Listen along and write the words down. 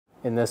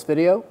In this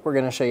video, we're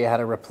going to show you how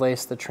to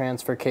replace the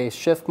transfer case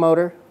shift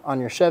motor on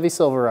your Chevy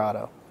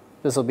Silverado.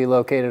 This will be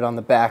located on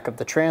the back of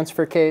the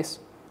transfer case.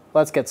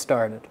 Let's get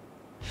started.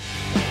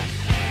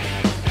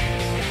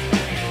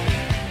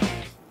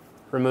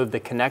 Remove the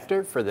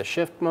connector for the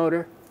shift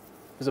motor.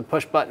 There's a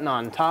push button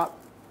on top.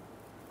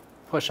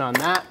 Push on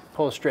that,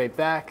 pull straight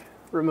back,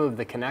 remove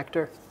the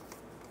connector.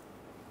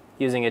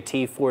 Using a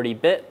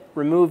T40 bit,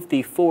 remove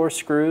the 4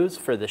 screws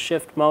for the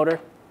shift motor.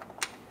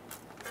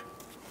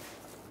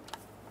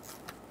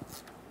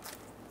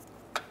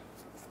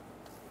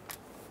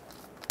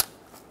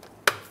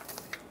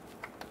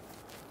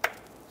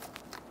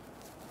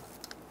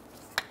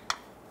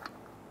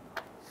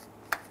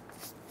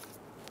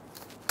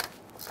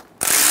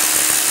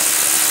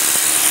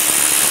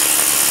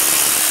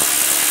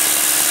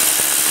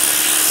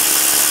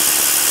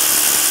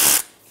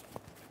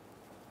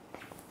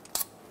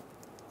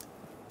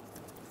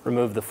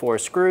 Remove the 4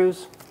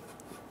 screws,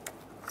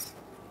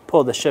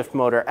 pull the shift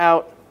motor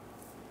out.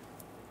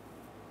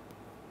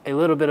 A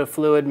little bit of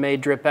fluid may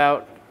drip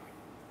out.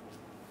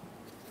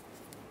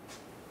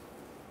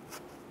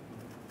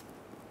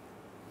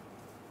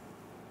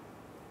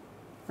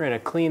 We're going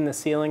to clean the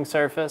sealing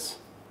surface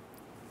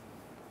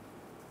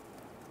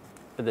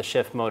with the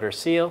shift motor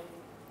seal.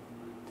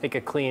 Take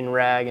a clean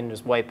rag and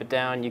just wipe it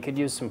down. You could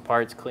use some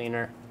parts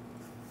cleaner.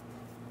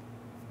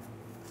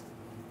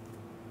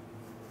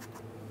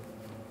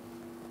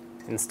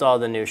 Install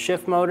the new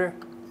shift motor.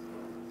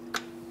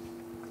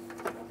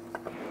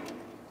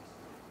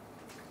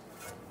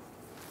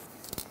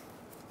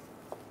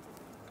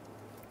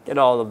 Get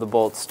all of the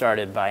bolts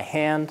started by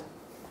hand.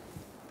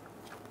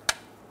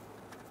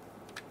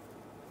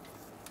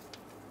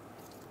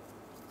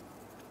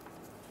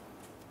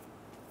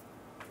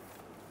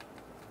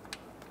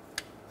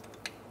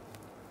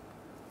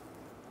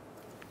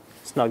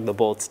 Snug the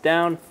bolts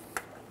down.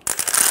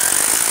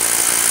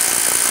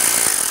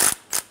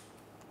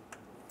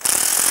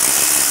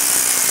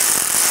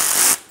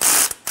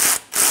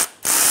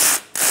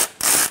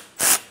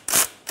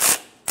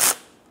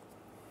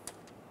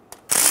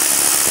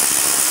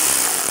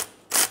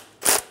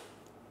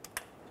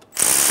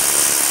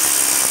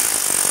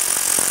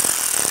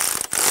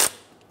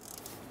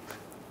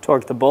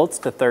 Torque the bolts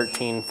to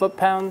 13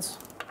 foot-pounds.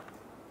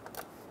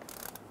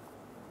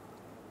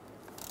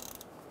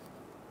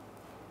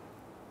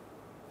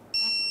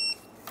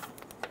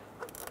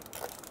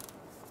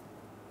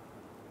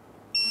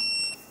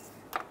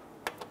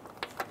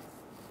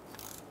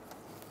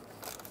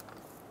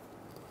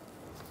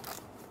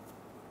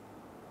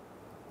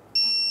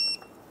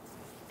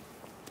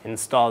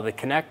 Install the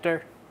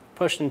connector.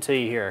 Push until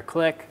you hear a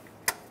click.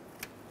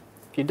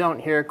 If you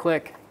don't hear a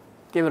click,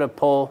 give it a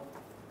pull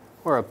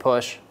or a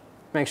push.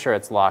 Make sure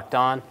it's locked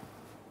on.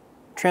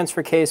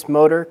 Transfer case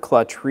motor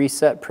clutch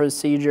reset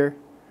procedure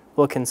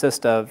will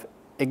consist of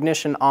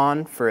ignition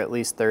on for at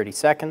least 30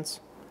 seconds,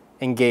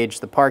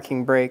 engage the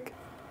parking brake,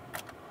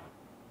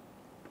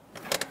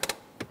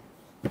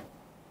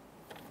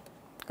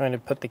 going to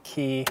put the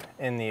key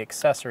in the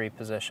accessory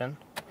position,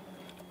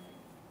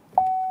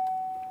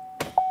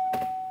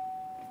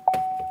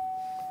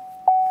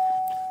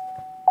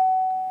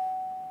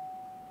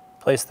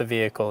 place the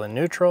vehicle in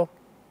neutral.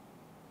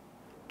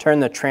 Turn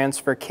the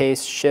transfer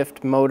case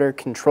shift motor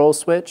control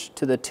switch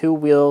to the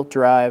 2-wheel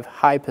drive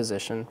high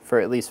position for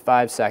at least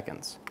 5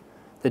 seconds.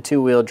 The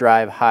 2-wheel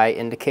drive high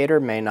indicator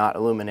may not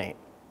illuminate.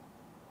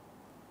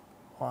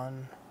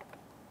 1,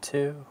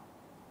 2,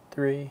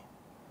 3,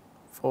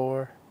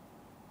 4,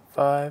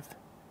 5.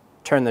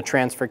 Turn the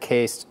transfer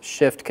case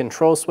shift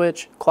control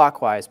switch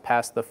clockwise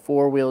past the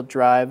 4-wheel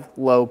drive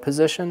low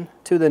position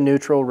to the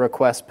neutral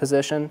request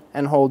position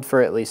and hold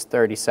for at least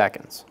 30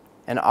 seconds.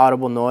 An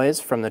audible noise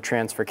from the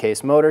transfer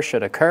case motor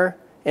should occur,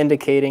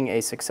 indicating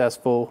a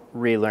successful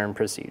relearn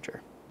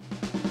procedure.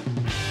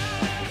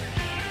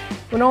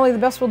 When only the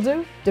best will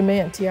do,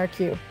 demand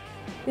TRQ.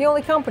 The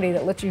only company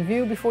that lets you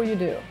view before you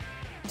do.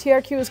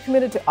 TRQ is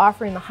committed to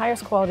offering the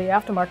highest quality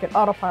aftermarket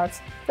auto parts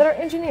that are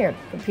engineered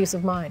for peace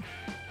of mind.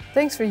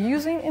 Thanks for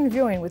using and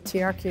viewing with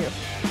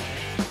TRQ.